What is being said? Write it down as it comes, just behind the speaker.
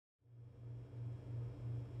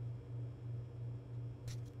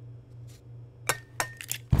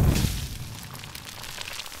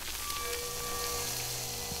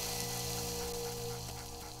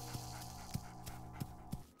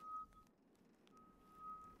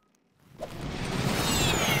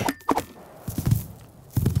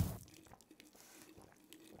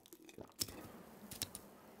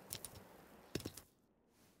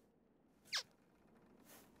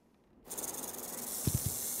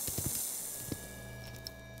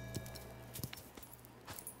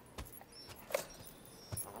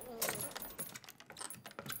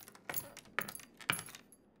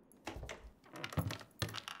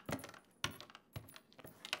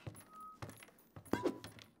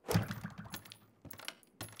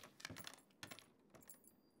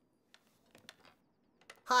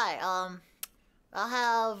Hi, I'll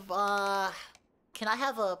have, can I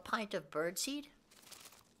have a pint of birdseed?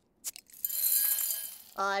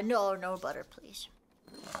 No butter, please.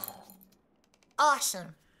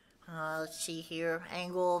 Awesome. Let's see here.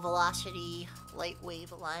 Angle, velocity, light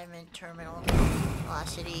wave alignment, terminal,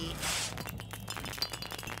 velocity.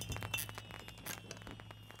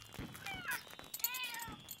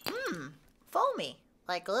 Foamy,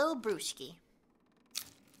 like a little brewski.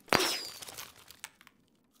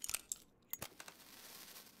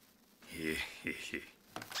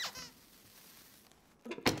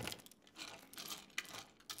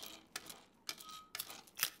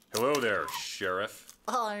 Hello there, Sheriff.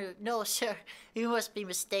 Oh, no, sir. You must be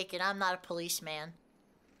mistaken. I'm not a policeman.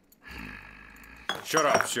 Shut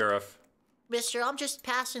up, Sheriff. Mister, I'm just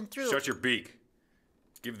passing through. Shut your beak.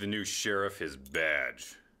 Give the new sheriff his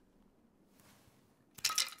badge.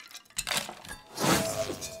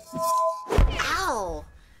 Ow!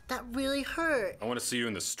 That really hurt. I want to see you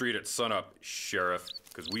in the street at sunup, Sheriff,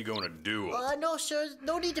 because we gonna duel. No, sir.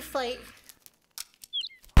 No need to fight.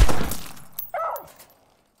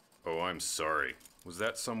 Oh, I'm sorry. Was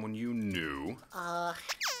that someone you knew?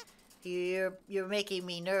 You're making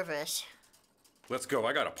me nervous. Let's go.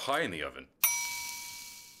 I got a pie in the oven.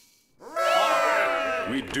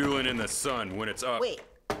 We dueling in the sun when it's up. Wait.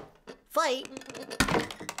 Fight?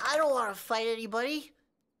 I don't want to fight anybody.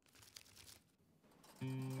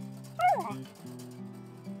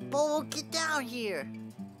 Bobo, get down here.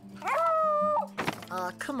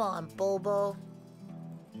 Come on, Bobo.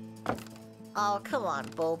 Oh, come on,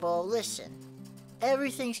 Bobo. Listen.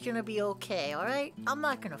 Everything's gonna be okay, alright? I'm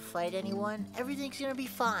not gonna fight anyone. Everything's gonna be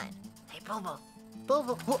fine. Hey, Bobo.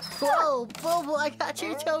 Bobo. Whoa, Bobo, I got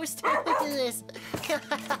your toaster. Look at this.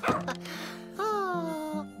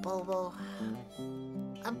 Oh, Bobo.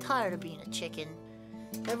 I'm tired of being a chicken.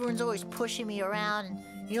 Everyone's always pushing me around, and,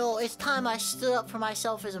 you know, it's time I stood up for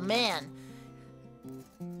myself as a man.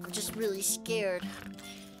 I'm just really scared.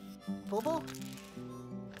 Bobo?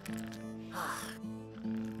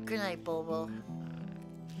 Good night, Bobo.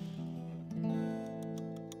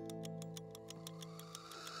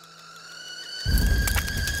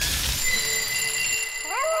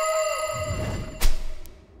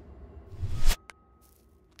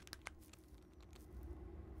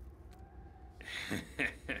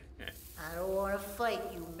 I don't want to fight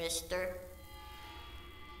you, mister.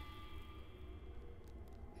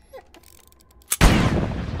 I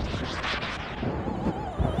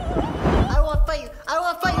don't want to fight you. I don't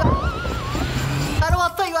want to fight you. I don't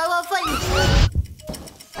want to fight you. I want to fight you.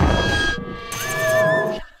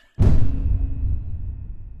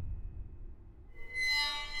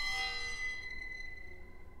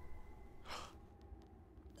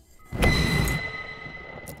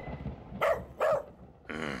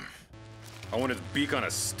 I want his beak on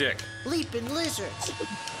a stick. Leaping lizards.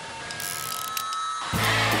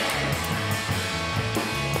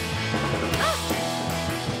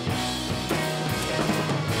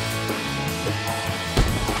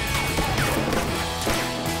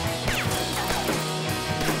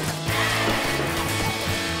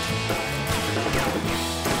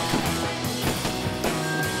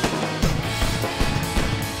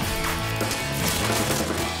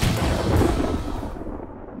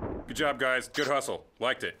 Good job, guys. Good hustle.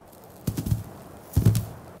 Liked it.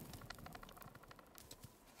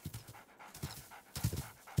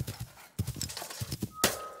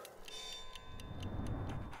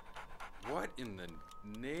 What in the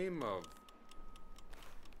name of...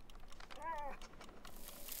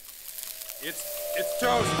 It's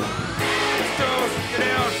toast! It's toast! Get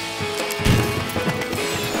down!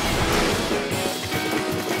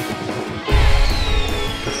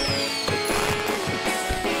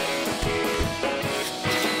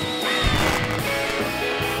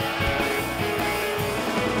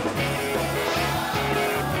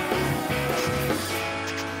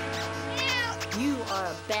 You are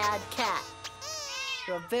a bad cat.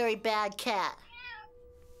 You're a very bad cat.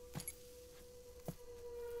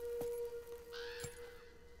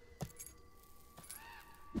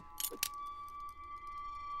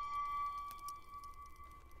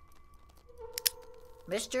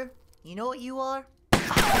 Mister, you know what you are?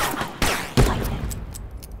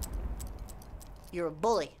 You're a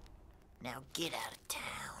bully. Now get out of town.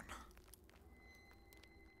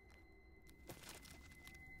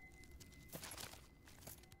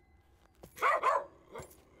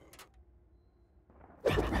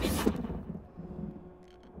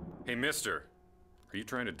 Hey, mister. Are you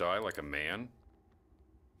trying to die like a man?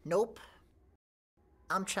 Nope.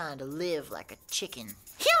 I'm trying to live like a chicken.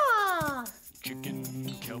 Hyah!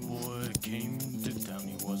 Chicken Cowboy came to town.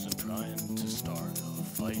 He wasn't trying to start a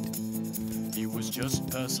fight. He was just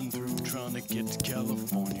passing through, trying to get to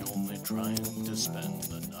California, only trying to spend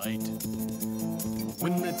the night.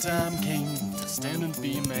 When the time came to stand and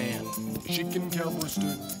be a man, Chicken Cowboy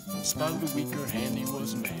stood. In spite of the weaker hand, he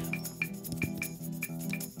was a man.